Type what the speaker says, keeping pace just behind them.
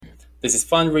This is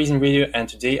Fundraising Radio, and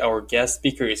today our guest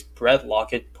speaker is Bret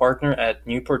Lockett, partner at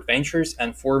Newport Ventures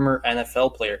and former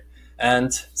NFL player.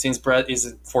 And since Bret is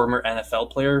a former NFL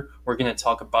player, we're going to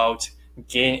talk about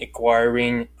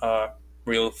acquiring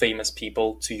real famous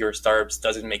people to your startups.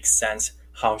 Does it make sense?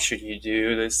 How should you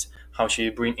do this? How should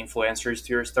you bring influencers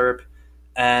to your startup?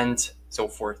 And so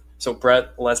forth. So,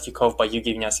 Bret, let's kick off by you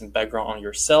giving us some background on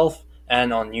yourself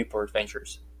and on Newport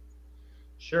Ventures.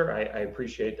 Sure, I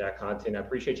appreciate that content. I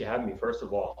appreciate you having me, first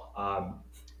of all.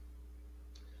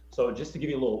 So just to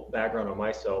give you a little background on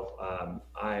myself,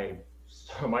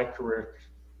 my career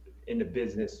in the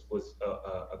business was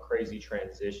a crazy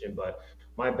transition, but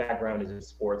my background is in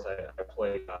sports. I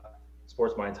played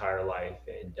sports my entire life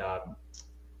and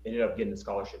ended up getting a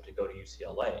scholarship to go to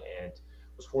UCLA and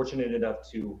was fortunate enough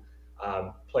to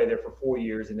play there for 4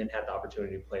 years and then had the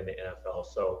opportunity to play in the NFL.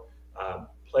 So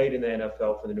played in the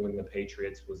NFL for the New England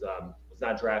Patriots. Was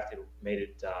not drafted. Made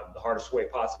it the hardest way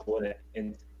possible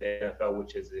in the NFL,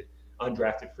 which is an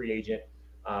undrafted free agent.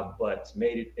 But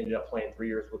made it. Ended up playing 3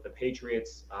 years with the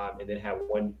Patriots, and then had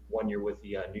one year with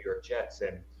the New York Jets.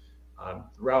 And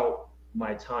throughout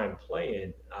my time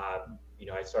playing,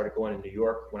 I started going to New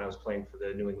York when I was playing for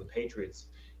the New England Patriots,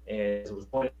 and as I was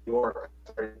going to New York,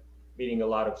 I started meeting a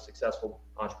lot of successful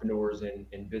entrepreneurs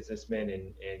and businessmen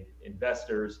and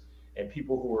investors and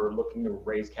people who were looking to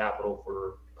raise capital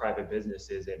for private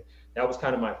businesses. And that was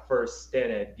kind of my first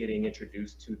stint at getting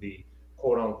introduced to the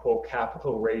quote unquote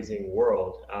capital raising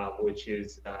world, which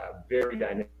is very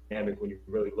dynamic when you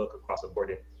really look across the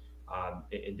board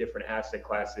in different asset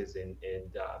classes and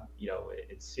in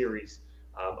series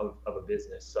of a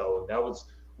business. So that was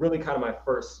really kind of my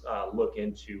first look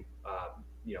into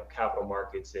capital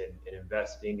markets and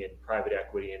investing in private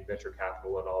equity and venture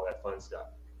capital and all that fun stuff.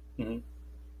 Mm-hmm.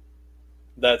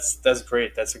 That's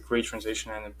great. That's a great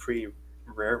transition and a pretty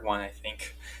rare one, I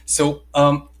think. So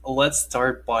let's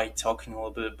start by talking a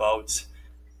little bit about,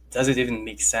 does it even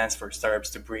make sense for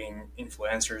startups to bring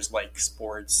influencers like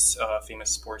famous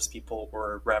sports people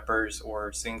or rappers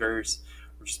or singers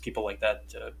or just people like that?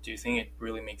 Do you think it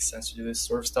really makes sense to do this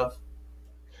sort of stuff?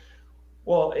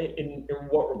 Well, in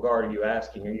what regard are you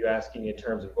asking? Are you asking in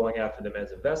terms of going after them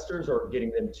as investors or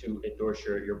getting them to endorse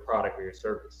your product or your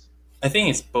service? I think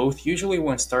it's both. Usually,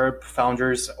 when startup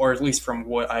founders, or at least from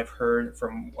what I've heard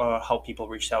from how people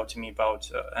reached out to me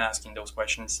about asking those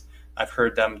questions, I've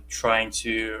heard them trying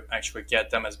to actually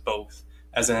get them as both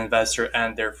as an investor,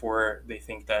 and therefore they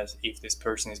think that if this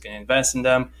person is going to invest in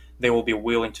them, they will be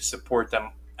willing to support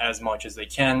them as much as they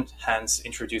can, hence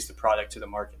introduce the product to the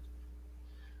market.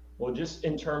 Well, just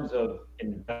in terms of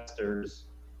investors,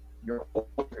 you're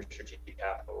looking for strategic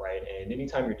capital, right? And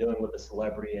anytime you're dealing with a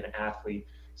celebrity, an athlete,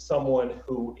 someone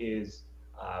who is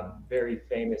very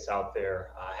famous out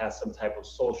there, has some type of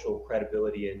social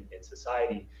credibility in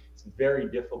society, it's very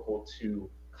difficult to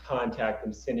contact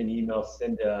them, send an email,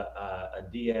 send a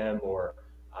DM or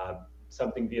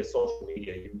something via social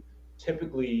media. You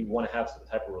typically want to have some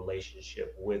type of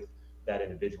relationship with that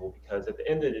individual because at the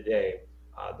end of the day,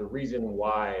 the reason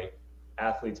why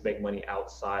athletes make money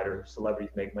outside or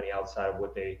celebrities make money outside of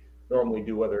what they normally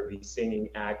do, whether it be singing,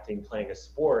 acting, playing a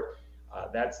sport,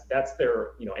 that's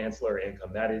their ancillary income.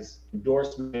 That is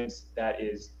endorsements, that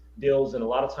is deals, and a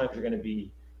lot of times you're going to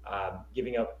be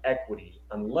giving up equity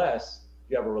unless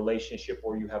you have a relationship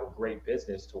or you have a great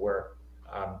business to where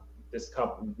this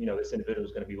company, this individual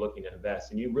is going to be looking to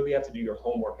invest, and you really have to do your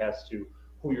homework as to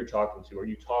who you're talking to. Are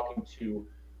you talking to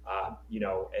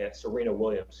Serena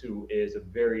Williams, who is a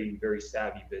very, very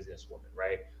savvy businesswoman,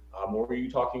 right? Or are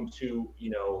you talking to,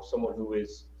 someone who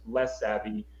is less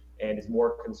savvy and is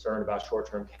more concerned about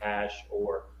short-term cash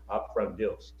or upfront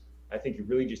deals? I think you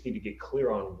really just need to get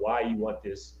clear on why you want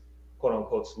this quote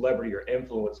unquote celebrity or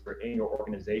influencer in your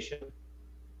organization.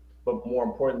 But more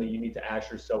importantly, you need to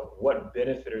ask yourself, what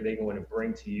benefit are they going to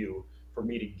bring to you for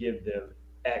me to give them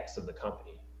X of the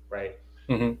company, right?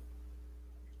 Mm-hmm.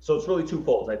 So it's really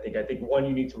twofold. I think one,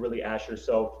 you need to really ask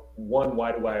yourself, one,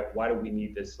 why do we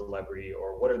need this celebrity,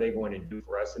 or what are they going to do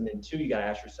for us? And then two, you got to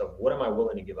ask yourself, what am I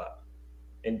willing to give up?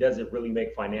 And does it really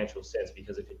make financial sense?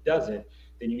 Because if it doesn't,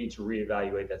 then you need to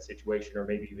reevaluate that situation, or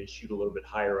maybe even shoot a little bit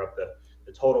higher up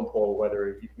the totem pole.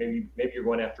 Whether maybe you're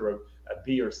going after a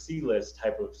B or C list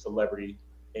type of celebrity,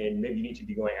 and maybe you need to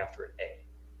be going after an A.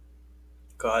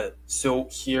 Got it. So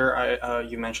here,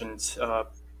 you mentioned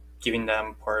giving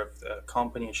them part of the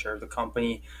company, a share of the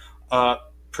company.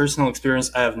 Personal experience,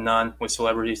 I have none with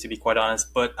celebrities, to be quite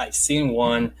honest, but I've seen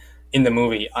one in the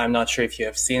movie. I'm not sure if you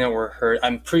have seen it or heard.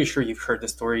 I'm pretty sure you've heard the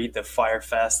story, the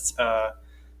Firefest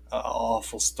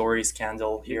awful story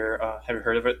scandal here. Have you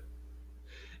heard of it?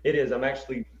 It is. I'm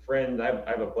actually friend. I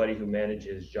have a buddy who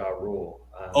manages Ja Rule,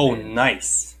 Oh, and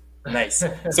nice. Nice.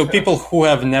 So people who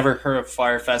have never heard of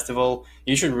Fire Festival,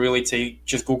 you should really take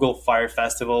just Google Fire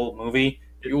Festival movie.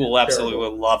 You will it's terrible.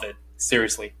 absolutely love it.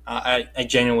 Seriously, I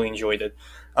genuinely enjoyed it.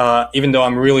 Even though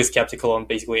I'm really skeptical on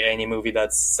basically any movie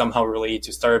that's somehow related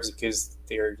to startups because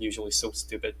they're usually so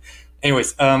stupid.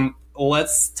 Anyways,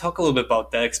 let's talk a little bit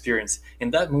about that experience.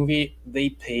 In that movie, they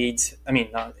paid. I mean,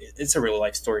 it's a real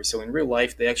life story. So in real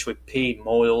life, they actually paid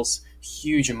models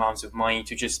huge amounts of money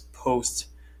to just post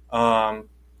um,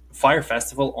 Fire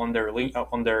Festival on their link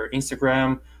on their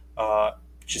Instagram,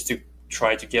 just to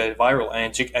try to get it viral,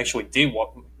 and it actually did what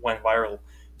went viral.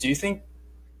 Do you think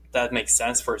that makes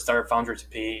sense for a startup founder to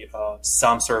pay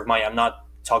some sort of money? I'm not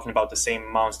talking about the same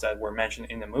amounts that were mentioned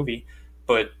in the movie,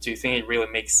 but do you think it really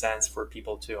makes sense for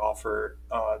people to offer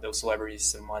those celebrities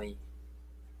some money?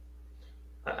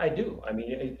 I do. I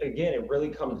mean, again, it really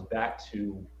comes back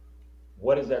to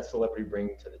what does that celebrity bring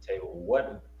to the table?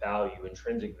 What value,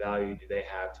 intrinsic value, do they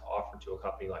have to offer to a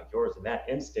company like yours? In that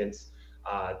instance,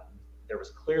 uh, there was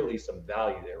clearly some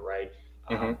value there, right?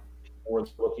 Hmm. People were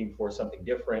looking for something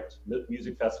different.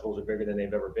 Music festivals are bigger than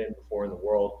they've ever been before in the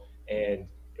world, and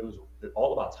it was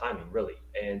all about timing, really.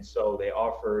 And so they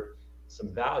offered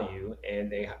some value,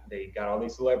 and they got all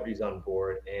these celebrities on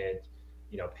board, and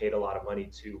paid a lot of money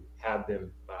to have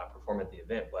them perform at the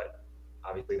event, but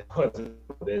obviously that wasn't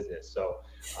business. So,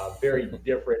 very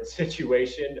different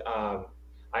situation.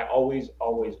 I always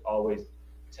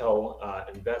tell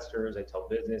investors, I tell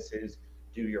businesses,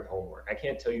 do your homework. I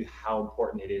can't tell you how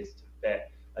important it is to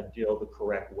vet a deal the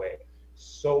correct way.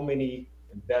 So many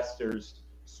investors,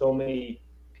 so many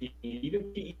even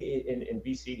PE and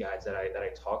VC guys that I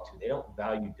talk to, they don't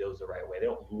value deals the right way. They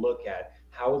don't look at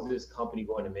how is this company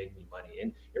going to make me money,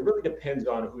 and it really depends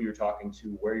on who you're talking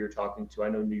to, where you're talking to. I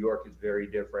know New York is very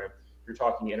different. If you're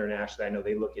talking internationally, I know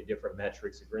they look at different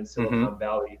metrics. If you're in Hmm. Silicon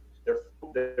Valley,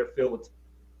 they're filled with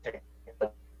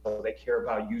technology. They care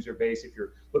about user base. If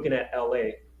you're looking at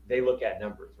LA, they look at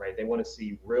numbers, right? They want to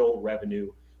see real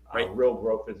revenue, Right. real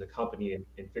growth as a company,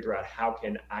 and figure out how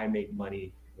can I make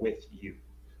money with you.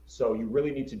 So you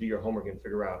really need to do your homework and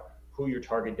figure out who your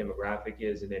target demographic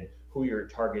is, and then who your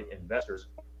target investors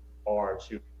are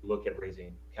to look at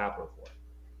raising capital for.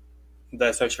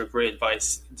 That's actually great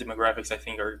advice. Demographics, I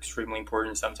think, are extremely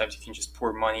important. Sometimes you can just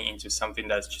pour money into something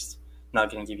that's just not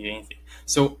going to give you anything.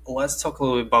 So let's talk a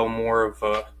little bit about more of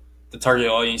the target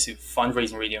audience of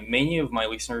fundraising radio. Many of my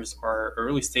listeners are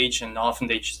early stage, and often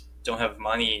they just don't have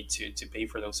money to pay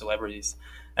for those celebrities.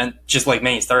 And just like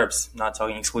many startups, not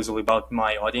talking exclusively about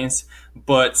my audience,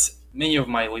 but many of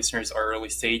my listeners are early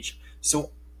stage.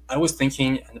 So I was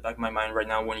thinking in the back of my mind right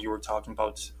now when you were talking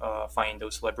about finding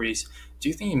those celebrities, do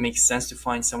you think it makes sense to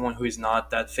find someone who is not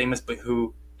that famous but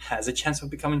who has a chance of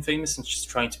becoming famous and just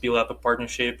trying to build up a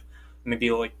partnership,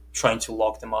 maybe like trying to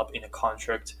lock them up in a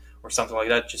contract or something like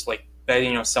that, just like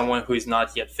betting on someone who is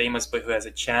not yet famous but who has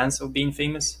a chance of being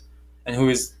famous and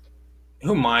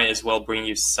who might as well bring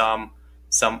you some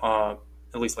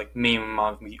at least like minimum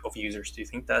amount of users. Do you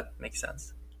think that makes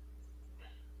sense?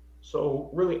 So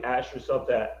really ask yourself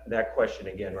that question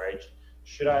again, right?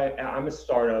 Should I? I'm a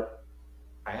startup.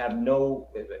 I have no.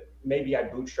 Maybe I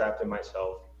bootstrapped it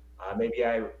myself. Maybe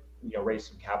I raised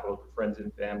some capital for friends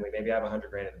and family. Maybe I have 100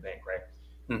 grand in the bank, right?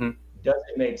 Mm-hmm. Does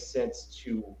it make sense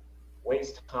to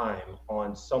waste time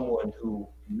on someone who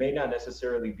may not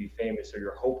necessarily be famous, or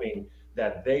you're hoping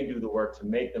that they do the work to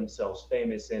make themselves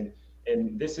famous? And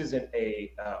this isn't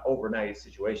a overnight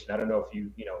situation. I don't know if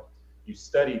you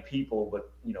study people,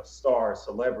 but stars,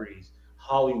 celebrities,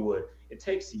 Hollywood, it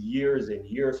takes years and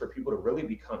years for people to really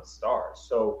become stars.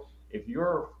 So if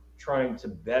you're trying to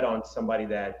bet on somebody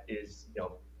that is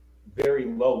very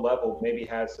low level, maybe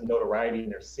has some notoriety in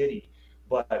their city,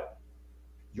 but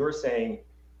you're saying,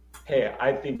 hey,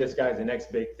 I think this guy's the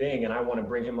next big thing and I want to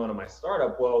bring him onto my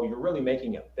startup, well, you're really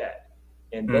making a bet.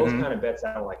 And those Mm-hmm. kind of bets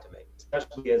I don't like to make,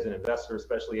 especially as an investor,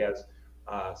 especially as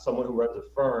someone who runs a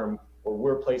firm where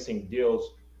we're placing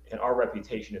deals and our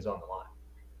reputation is on the line.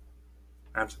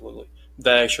 Absolutely.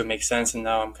 That actually makes sense. And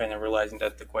now I'm kind of realizing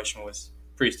that the question was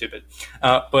pretty stupid.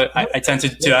 But No, I tend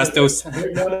to ask there, those.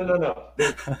 no.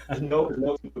 There's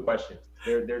no stupid questions.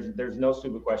 There's no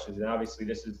stupid questions, and obviously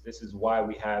this is why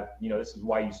we have this is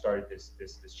why you started this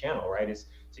channel, right? Is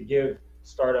to give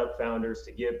startup founders,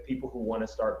 to give people who want to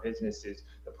start businesses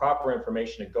the proper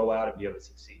information to go out and be able to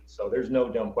succeed. So there's no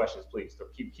dumb questions, please. So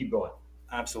keep going.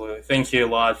 Absolutely. Thank you a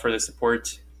lot for the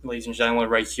support, ladies and gentlemen.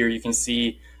 Right here, you can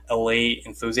see LA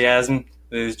enthusiasm.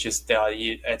 This is just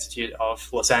the attitude of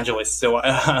Los Angeles. So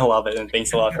I love it, and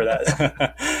thanks a lot for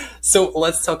that. So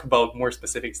let's talk about more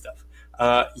specific stuff.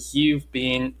 You've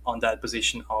been on that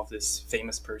position of this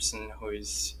famous person who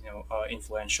is,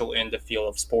 influential in the field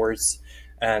of sports,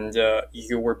 and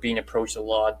you were being approached a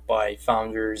lot by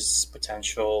founders,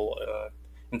 potential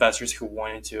investors who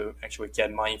wanted to actually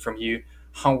get money from you.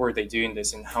 How were they doing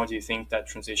this, and how do you think that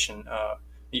transition?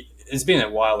 It's been a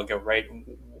while ago, right?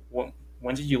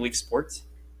 When did you leave sports?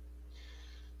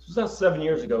 This was not 7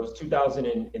 years ago. It was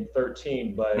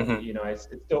 2013, but Hmm. it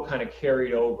still kind of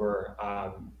carried over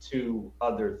to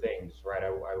other things, right?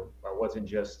 I wasn't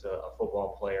just a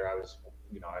football player. I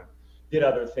did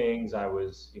other things. I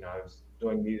was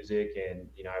doing music, and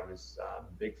I was a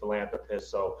big philanthropist.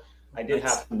 So I did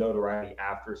have Nice. some notoriety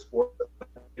after sport.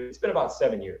 It's been about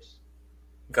 7 years.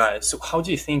 Got it. So, how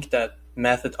do you think that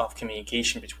method of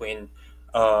communication between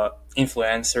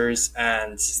influencers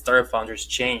and startup founders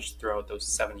changed throughout those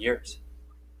 7 years?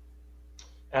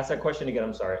 Ask that question again.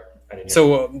 I'm sorry, I didn't hear.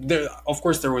 So, of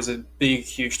course, there was a big,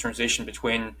 huge transition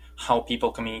between how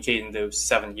people communicate in those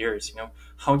 7 years.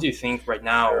 How do you think right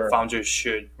now Sure. founders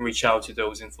should reach out to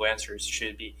those influencers? Should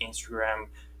it be Instagram?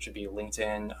 Should it be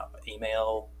LinkedIn?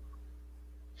 Email?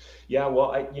 Yeah,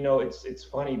 well, it's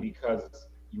funny because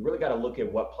you really got to look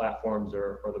at what platforms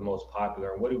are the most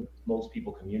popular and what do most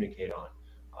people communicate on.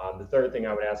 The third thing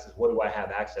I would ask is what do I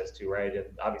have access to, right? And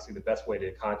obviously, the best way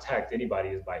to contact anybody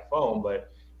is by phone.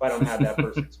 But if I don't have that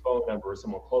person's phone number or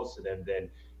someone close to them, then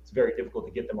it's very difficult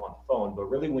to get them on the phone. But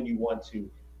really, when you want to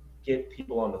get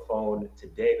people on the phone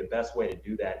today, the best way to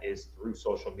do that is through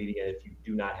social media. If you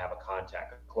do not have a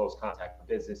contact, a close contact, a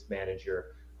business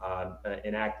manager,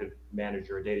 an active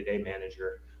manager, a day-to-day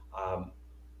manager, um,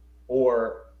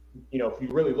 or if you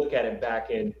really look at it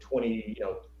back in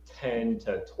 10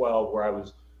 to 12, where I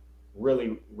was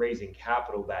really raising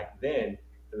capital back then,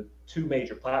 the two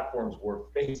major platforms were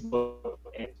Facebook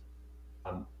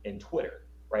and Twitter.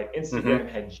 Right, Hmm. Instagram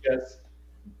had just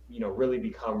really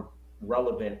become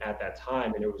relevant at that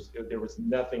time, and there was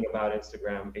nothing about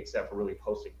Instagram except for really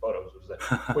posting photos. It was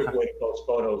a quick way to post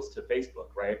photos to Facebook,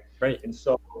 right? Right. And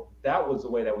so that was the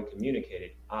way that we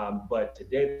communicated. But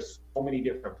today there's so many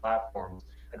different platforms.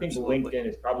 I think Absolutely. LinkedIn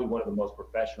is probably one of the most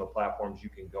professional platforms you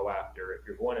can go after if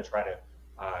you're going to try to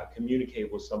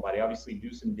communicate with somebody. Obviously,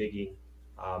 do some digging,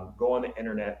 go on the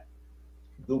internet,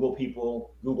 Google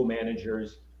people, Google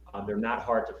managers. They're not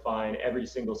hard to find. Every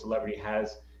single celebrity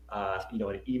has,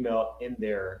 an email in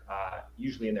their,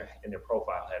 usually in their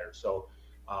profile header. So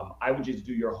I would just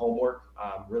do your homework,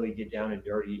 really get down and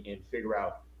dirty, and figure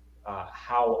out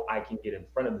how I can get in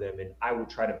front of them. And I would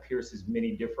try to pierce as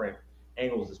many different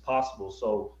angles as possible.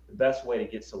 So the best way to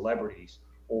get celebrities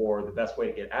or the best way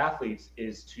to get athletes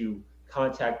is to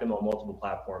contact them on multiple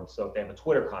platforms. So if they have a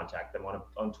Twitter, contact them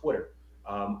on Twitter.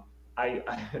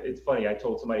 It's funny. I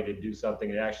told somebody to do something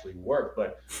and it actually worked,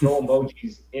 but throw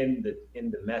emojis in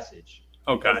the message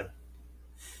Oh, got because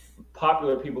it.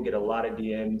 popular people get a lot of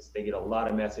DMs, they get a lot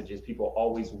of messages. People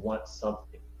always want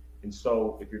something, and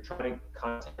so if you're trying to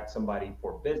contact somebody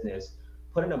for business,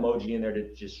 put an emoji in there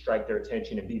to just strike their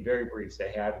attention and be very brief.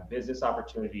 Say, hey, I have a business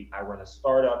opportunity. I run a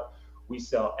startup. We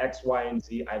sell X, Y, and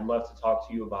Z. I'd love to talk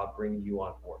to you about bringing you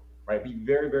on board. Right? Be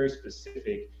very, very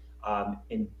specific,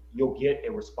 and you'll get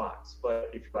a response. But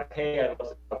if you're like, hey, I'd love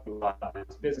to talk to you about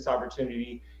this business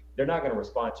opportunity, they're not going to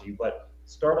respond to you. But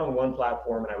start on one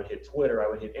platform, and I would hit Twitter, I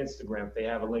would hit Instagram. If they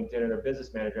have a LinkedIn and their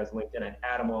business manager has a LinkedIn, I'd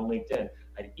add them on LinkedIn.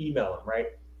 I'd email them, right?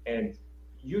 And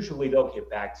usually they'll get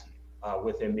back to you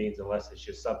within means, unless it's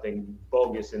just something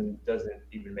bogus and doesn't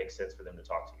even make sense for them to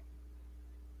talk to you.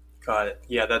 Got it.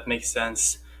 Yeah, that makes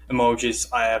sense. Emojis,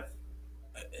 I have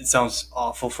it sounds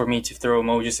awful for me to throw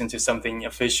emojis into something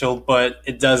official, but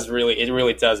it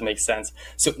really does make sense.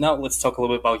 So now let's talk a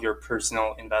little bit about your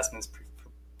personal investments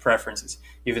preferences.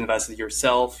 You've invested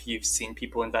yourself, you've seen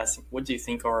people investing. What do you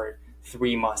think are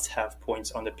three must-have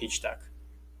points on the pitch deck?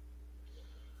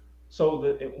 So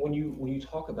when you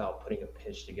talk about putting a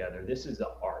pitch together, this is the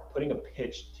art. Putting a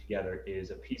pitch together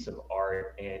is a piece of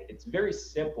art, and it's very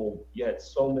simple. Yet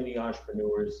so many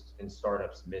entrepreneurs and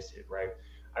startups miss it. Right?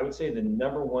 I would say the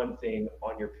number one thing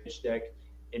on your pitch deck,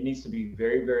 it needs to be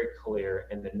very very clear.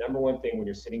 And the number one thing when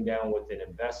you're sitting down with an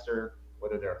investor,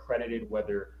 whether they're accredited,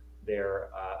 whether they're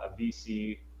a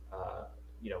VC,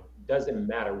 doesn't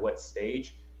matter what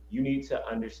stage. You need to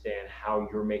understand how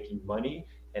you're making money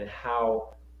and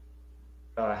how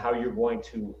you're going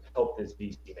to help this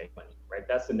VC make money, right?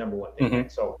 That's the number one thing, Mm-hmm.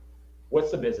 right? So, what's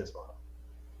the business model?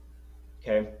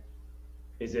 Okay,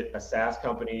 is it a SaaS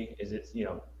company? Is it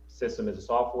system as a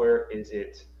software? Is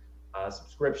it a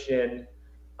subscription?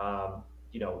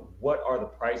 What are the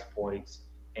price points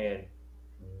and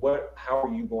what how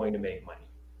are you going to make money,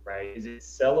 right? Is it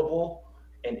sellable?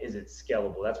 and is it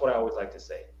scalable? That's what I always like to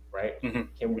say, right? Hmm.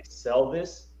 Can we sell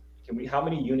this? Can we? How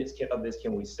many units of this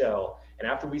can we sell? And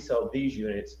after we sell these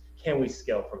units, can we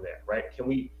scale from there, right? Can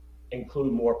we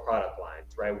include more product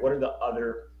lines, right? What are the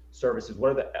other services?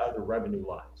 What are the other revenue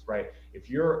lines, right? If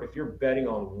you're betting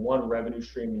on one revenue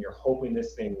stream and you're hoping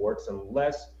this thing works,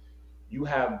 unless you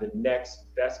have the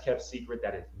next best kept secret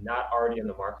that is not already in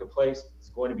the marketplace, it's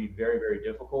going to be very, very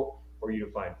difficult for you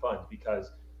to find funds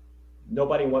because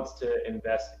nobody wants to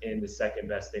invest in the second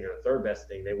best thing or the third best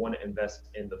thing. They want to invest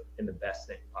in the best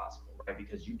thing possible, right?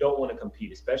 Because you don't want to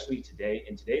compete, especially today.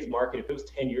 In today's market, if it was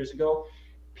 10 years ago,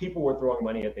 people were throwing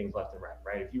money at things left and right,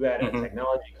 right? If you had a Hmm.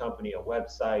 technology company, a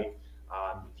website,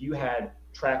 if you had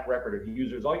track record of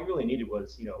users, all you really needed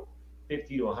was,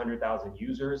 50 to 100,000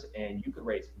 users, and you could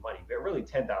raise money. But really,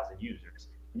 10,000 users,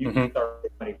 and you could Hmm. start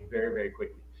money very, very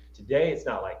quickly. Today, it's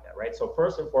not like that, right? So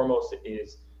first and foremost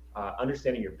is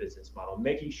understanding your business model,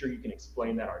 making sure you can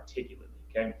explain that articulately.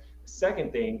 Okay. The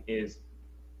second thing is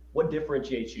what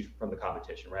differentiates you from the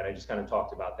competition, right? I just kind of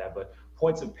talked about that, but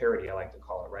points of parity, I like to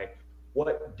call it, right?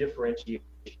 What differentiates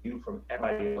you from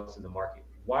everybody else in the market?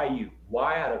 Why you?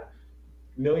 Why out of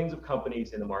millions of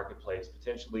companies in the marketplace,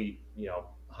 potentially,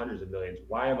 hundreds of millions,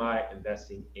 why am I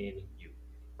investing in you,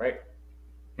 right?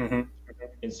 Hmm.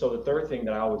 And so the third thing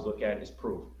that I always look at is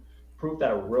proof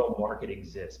that a real market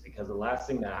exists. Because the last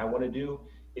thing that I want to do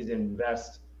is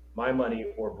invest my money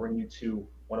or bring you to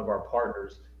one of our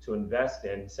partners to invest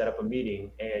in, set up a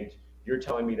meeting, and you're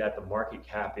telling me that the market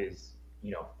cap is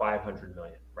 500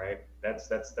 million, right? That's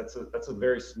a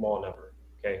very small number,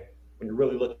 okay? When you're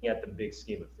really looking at the big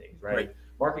scheme of things, right? Right.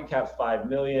 Market cap's 5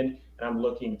 million, and I'm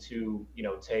looking to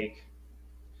take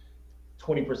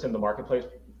 20% of the marketplace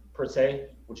per se,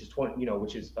 which is 20,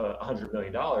 which is $100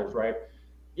 million, right?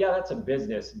 Yeah, that's a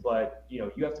business, but you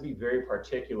have to be very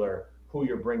particular who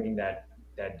you're bringing that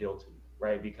deal to,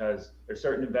 right? Because there's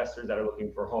certain investors that are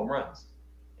looking for home runs,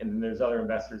 and then there's other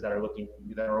investors that are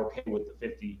okay with the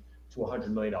 50 to $100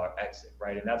 million exit,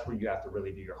 right? And that's where you have to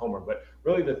really do your homework. But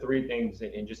really, the three things,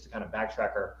 and just to kind of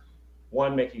backtrack, are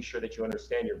one, making sure that you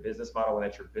understand your business model and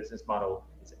that your business model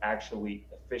is actually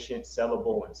efficient,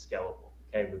 sellable, and scalable.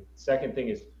 Okay. The second thing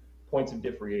is points of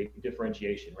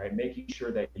differentiation, right? Making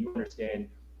sure that you understand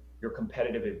your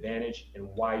competitive advantage and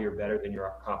why you're better than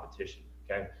your competition.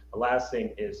 Okay. The last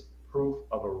thing is proof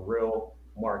of a real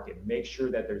market. Make sure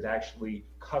that there's actually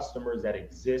customers that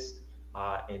exist,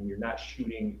 and you're not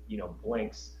shooting,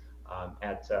 blanks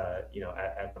at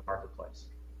the marketplace.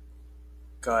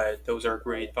 Got it. Those are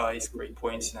great advice, great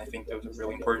points, and I think those are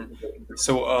really important.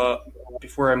 So,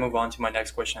 before I move on to my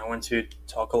next question, I want to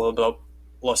talk a little about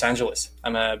Los Angeles.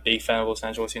 I'm a big fan of Los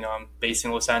Angeles. I'm based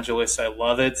in Los Angeles. I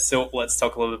love it. So, let's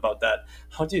talk a little bit about that.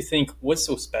 How do you think, what's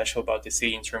so special about the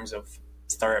city in terms of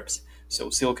startups?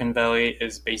 So, Silicon Valley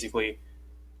is basically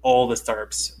all the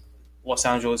startups. Los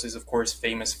Angeles is, of course,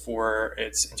 famous for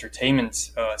its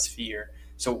entertainment sphere.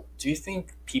 So, do you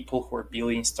think people who are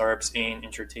building startups in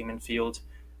entertainment field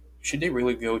should they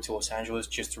really go to Los Angeles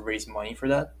just to raise money for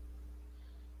that?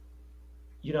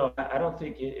 I don't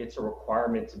think it's a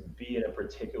requirement to be in a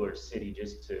particular city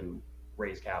just to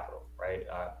raise capital, right?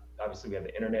 Obviously, we have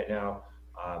the internet now.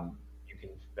 You can,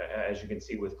 as you can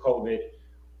see with COVID,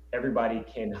 everybody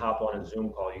can hop on a Zoom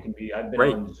call. I've been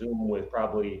Right. on Zoom with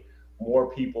probably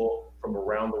more people from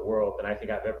around the world than I think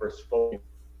I've ever spoken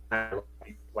in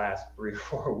the last 3 or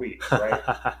 4 weeks, right?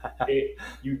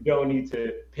 You don't need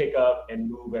to pick up and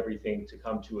move everything to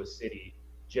come to a city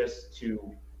just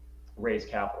to raise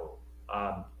capital.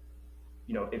 Um,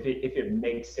 if it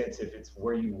makes sense, if it's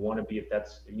where you want to be, if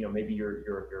that's maybe your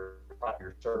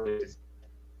service is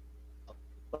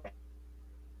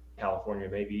California,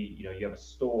 maybe you have a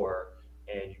store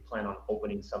and you plan on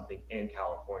opening something in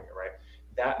California, right?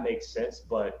 That makes sense,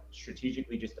 but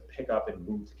strategically, just to pick up and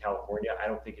move to California, I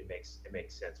don't think it makes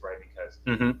sense, right? Because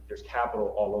Hmm. there's capital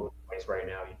all over the place right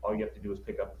now. All you have to do is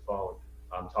pick up the phone,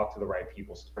 talk to the right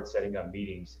people, start setting up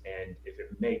meetings, and if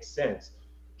it makes sense,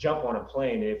 jump on a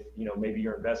plane. If maybe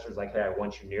your investor's like, hey, I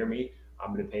want you near me.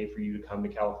 I'm going to pay for you to come to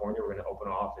California. We're going to open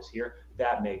an office here.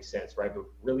 That makes sense, right? But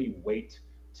really wait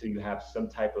till you have some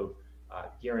type of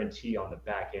guarantee on the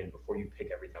back end before you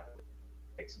pick everything up. It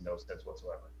makes no sense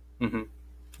whatsoever. Hmm.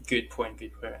 Good point.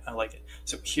 Good point. I like it.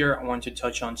 So here I want to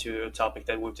touch on to a topic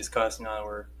that we've discussed in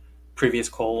our previous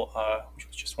call, which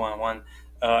was just one-on-one.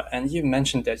 And you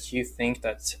mentioned that you think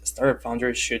that startup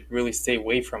founders should really stay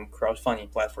away from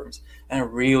crowdfunding platforms, and I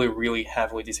really, really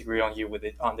heavily disagree on you with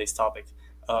it on this topic.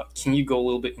 Can you go a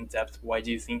little bit in depth? Why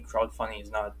do you think crowdfunding is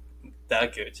not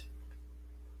that good?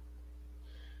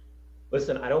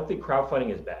 Listen, I don't think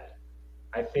crowdfunding is bad.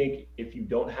 I think if you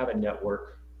don't have a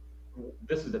network,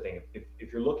 this is the thing.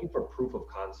 If you're looking for proof of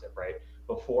concept, right,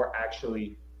 before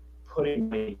actually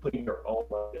putting your own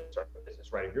money to start a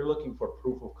business, right? If you're looking for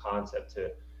proof of concept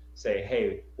to say,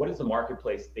 hey, what does the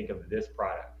marketplace think of this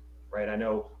product, right? I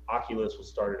know Oculus was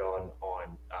started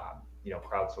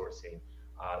crowdsourcing.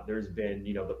 There's been,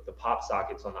 the pop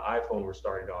sockets on the iPhone were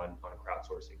started on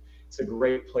crowdsourcing. It's a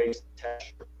great place to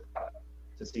test your product,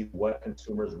 to see what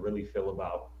consumers really feel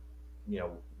about, you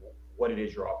know, what it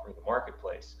is you're offering the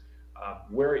marketplace.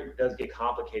 Where it does get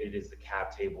complicated is the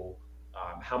cap table.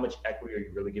 How much equity are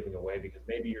you really giving away? Because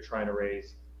maybe you're trying to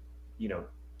raise, you know,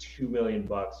 $2 million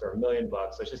or $1 million.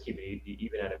 Let's just keep it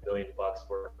even at $1 million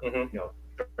for, Mm-hmm.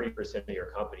 30% of your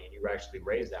company, and you actually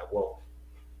raise that. Well,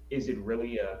 is it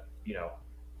really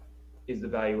is the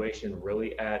valuation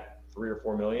really at 3 or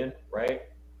 4 million, right?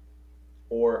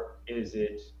 Or is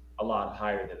it a lot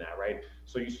higher than that, right?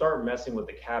 So you start messing with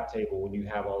the cap table when you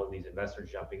have all of these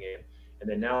investors jumping in, and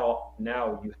then now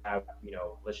you have,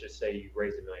 let's just say you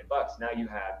raised $1 million. Now you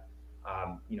have,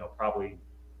 probably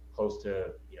close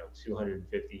to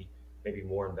 250, maybe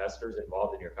more investors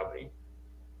involved in your company.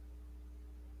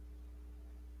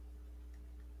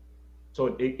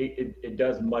 So it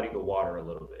does muddy the water a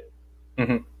little bit.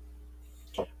 Mm-hmm.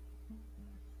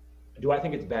 Do I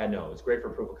think it's bad? No, it's great for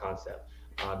proof of concept.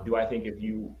 Do I think if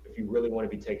you really want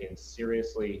to be taken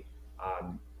seriously,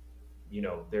 um,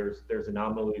 there's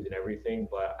anomalies and everything,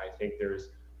 but I think there's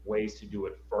ways to do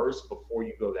it first before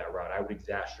you go that route. I would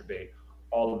exacerbate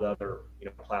all of the other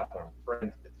platforms,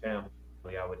 friends and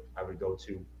family. I would go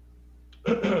to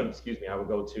excuse me. I would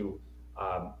go to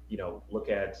look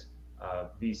at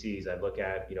VCs. I'd look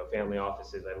at family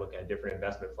offices. I look at different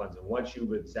investment funds, and once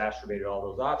you've exacerbated all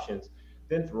those options,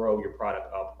 then throw your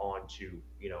product up onto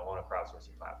on a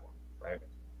crowdsourcing platform, right?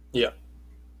 Yeah,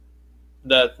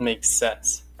 that makes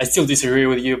sense. I still disagree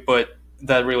with you, but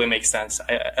that really makes sense.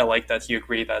 I like that you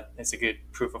agree that it's a good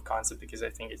proof of concept because I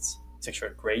think it's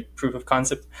actually a great proof of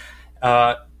concept.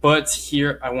 But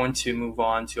here I want to move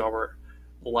on to our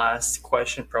last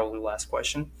question, probably last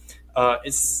question.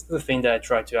 It's the thing that I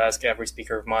try to ask every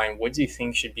speaker of mine. What do you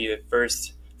think should be the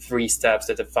first three steps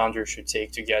that the founder should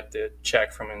take to get the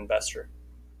check from an investor?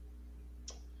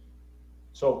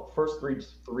 So first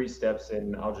three steps,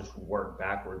 and I'll just work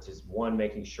backwards. Is one,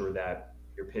 making sure that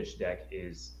your pitch deck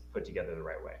is put together the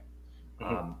right way.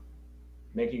 Mm-hmm. Um,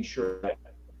 Making sure that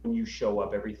when you show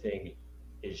up, everything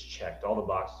is checked, all the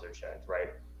boxes are checked, right?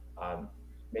 Um,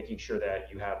 Making sure that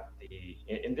you have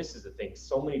and this is the thing.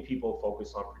 So many people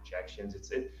focus on projections.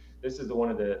 This is one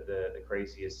of the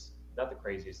craziest, not the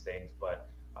craziest things, but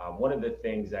one of the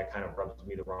things that kind of rubs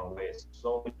me the wrong way is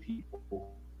so many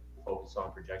people focus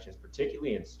on projections,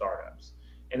 particularly in startups.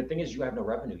 And the thing is, you have no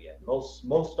revenue yet. Most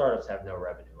startups have no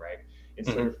revenue, right? And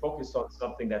so Mm-hmm. you're focused on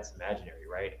something that's imaginary,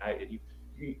 right?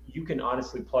 You can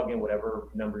honestly plug in whatever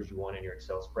numbers you want in your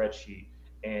Excel spreadsheet,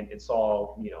 and it's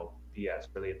all BS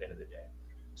really at the end of the day.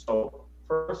 So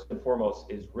first and foremost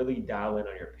is really dial in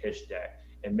on your pitch deck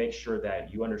and make sure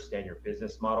that you understand your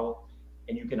business model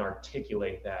and you can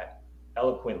articulate that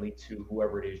eloquently to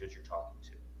whoever it is that you're talking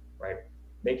to, right?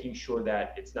 Making sure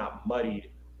that it's not muddied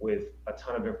with a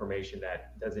ton of information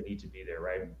that doesn't need to be there,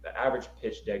 right? The average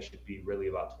pitch deck should be really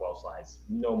about 12 slides,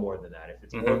 no more than that. If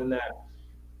it's more Mm-hmm. than that,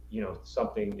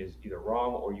 something is either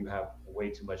wrong or you have way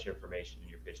too much information in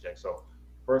your pitch deck. So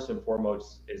first and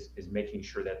foremost is making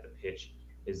sure that the pitch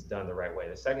is done the right way.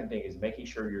 The second thing is making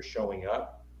sure you're showing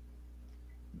up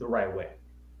the right way,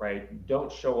 right?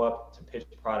 Don't show up to pitch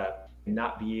a product and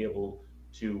not be able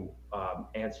to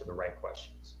answer the right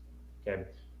questions. Okay,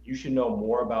 you should know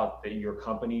more about your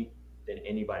company than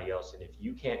anybody else. And if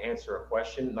you can't answer a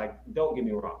question, like, don't get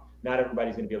me wrong, not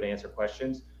everybody's going to be able to answer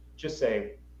questions. Just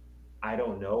say, I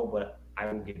don't know, but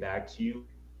I will get back to you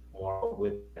tomorrow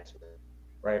with an answer,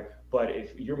 right? But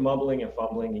if you're mumbling and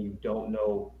fumbling and you don't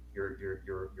know your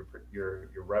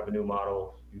revenue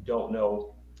model, you don't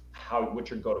know what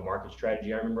your go to market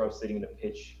strategy. I remember I was sitting in a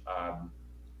pitch,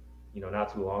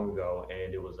 not too long ago,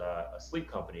 and it was a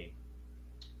sleep company,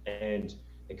 and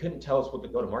they couldn't tell us what the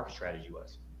go to market strategy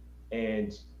was.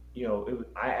 And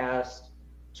I asked,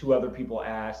 two other people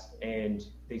asked, and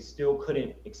they still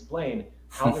couldn't explain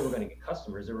how they were going to get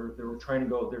customers. They were trying to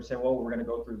go. They're saying, well, we're going to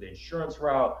go through the insurance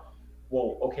route.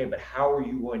 Well, okay, but how are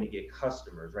you going to get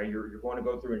customers, right? You're going to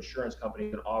go through insurance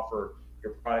companies and offer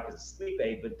your product as a sleep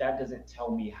aid, but that doesn't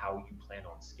tell me how you plan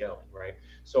on scaling, right?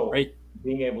 So Right.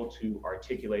 being able to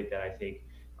articulate that, I think,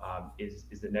 is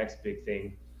the next big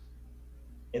thing.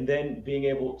 And then being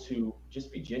able to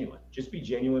just be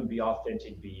genuine, be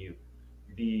authentic, be you.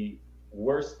 The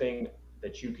worst thing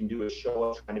that you can do is show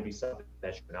up trying to be something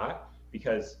that you're not,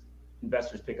 because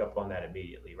investors pick up on that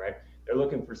immediately, right? They're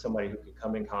looking for somebody who can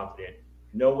come in confident,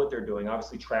 know what they're doing.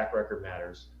 Obviously, track record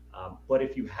matters. But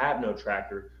if you have no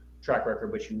track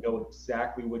record, but you know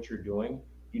exactly what you're doing,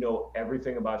 you know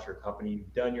everything about your company,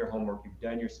 you've done your homework, you've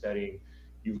done your studying,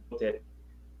 you've looked at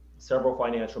several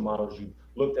financial models, you've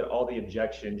looked at all the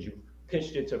objections, you've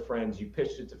pitched it to friends, you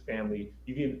pitched it to family,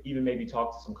 you've even maybe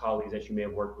talked to some colleagues that you may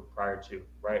have worked with prior to,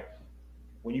 right?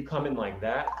 When you come in like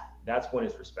that, that's when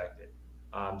it's respected.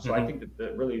 So I Mm-hmm. think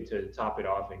that really to top it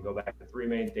off and go back, the three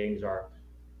main things are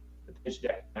the pitch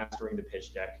deck, mastering the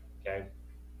pitch deck. Okay.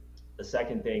 The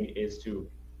second thing is to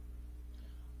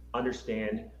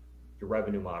understand your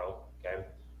revenue model. Okay.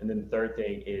 And then the third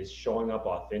thing is showing up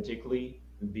authentically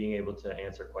and being able to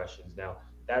answer questions. Now,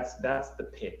 that's the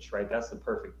pitch, right? That's the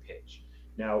perfect pitch.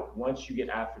 Now, once you get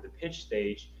after the pitch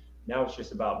stage, now it's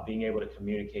just about being able to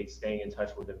communicate, staying in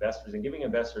touch with investors, and giving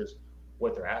investors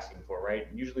what they're asking for, right?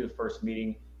 Usually, the first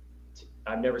meeting,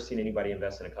 I've never seen anybody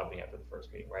invest in a company after the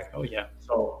first meeting, right? Oh yeah.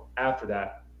 So after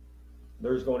that,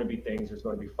 there's going to be things, there's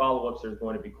going to be follow-ups, there's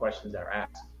going to be questions that are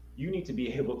asked. You need to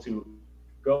be able to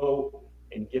go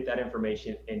and get that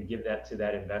information and give that to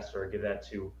that investor or give that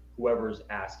to whoever's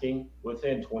asking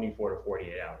within 24 to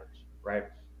 48 hours, right?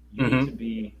 You need to Mm-hmm.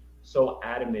 be so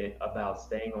adamant about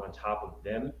staying on top of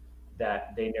them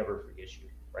that they never forget you,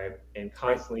 right? And Right.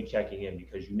 constantly checking in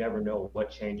because you never know what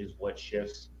changes, what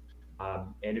shifts.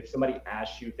 And if somebody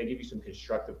asks you, if they give you some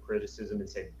constructive criticism and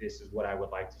say, this is what I would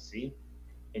like to see,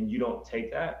 and you don't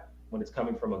take that when it's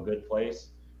coming from a good place,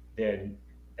 then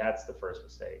that's the first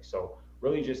mistake. So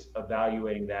really just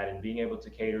evaluating that and being able to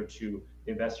cater to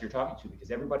the investor you're talking to because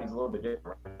everybody's a little bit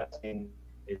different. Right? Investing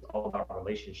is all about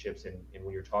relationships, and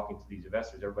when you're talking to these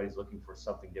investors, everybody's looking for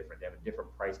something different. They have a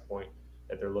different price point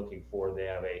that they're looking for. They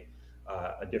have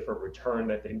a different return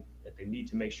that they need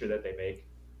to make sure that they make,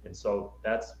 and so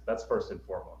that's first and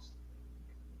foremost.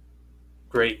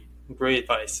 Great. Great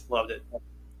advice. Loved it.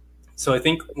 So I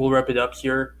think we'll wrap it up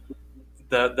here.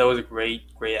 That was a great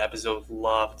episode.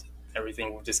 Loved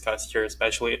everything we discussed here,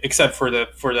 especially except for the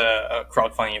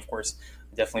crowdfunding, of course.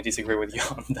 I definitely disagree with you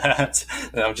on that.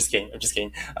 No, I'm just kidding. I'm just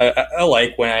kidding. I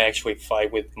like when I actually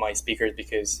fight with my speakers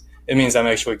because it means I'm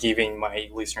actually giving my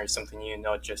listeners something new,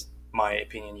 not just my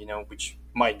opinion, which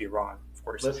might be wrong, of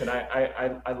course. Listen,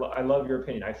 I love your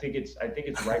opinion. I think it's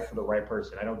right for the right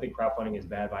person. I don't think crowdfunding is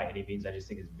bad by any means. I just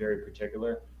think it's very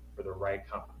particular for the right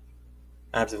company.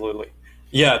 Absolutely.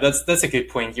 Yeah, that's a good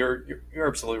point. You're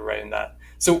absolutely right in that.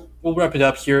 So we'll wrap it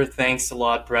up here. Thanks a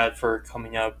lot, Brad, for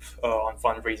coming up on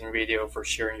Fundraising Radio, for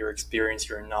sharing your experience,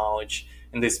 your knowledge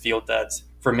in this field that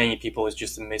for many people is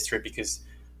just a mystery because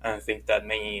I don't think that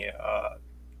many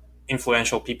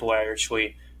influential people are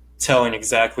actually telling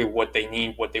exactly what they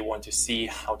need, what they want to see,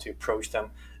 how to approach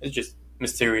them. It's just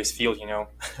mysterious field.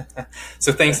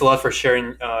 So thanks a lot for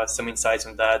sharing some insights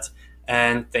on that,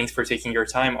 and thanks for taking your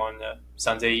time on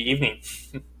Sunday evening.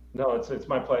 No, it's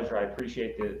my pleasure. I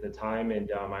appreciate the time, and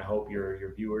I hope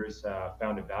your viewers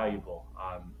found it valuable.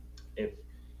 If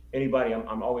anybody,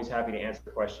 I'm always happy to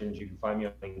answer questions. You can find me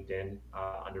on LinkedIn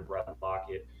under Bret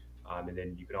Lockett, and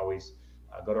then you can always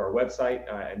go to our website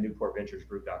at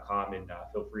newportventuresgroup.com and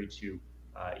feel free to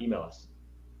email us.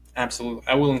 Absolutely.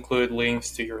 I will include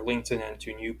links to your LinkedIn and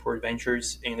to Newport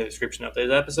Ventures in the description of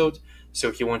this episode. So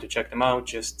if you want to check them out,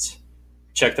 just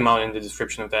check them out in the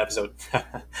description of the episode. All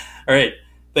right.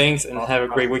 Thanks and have a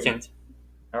great Awesome. weekend.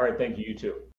 All right. Thank you. You too.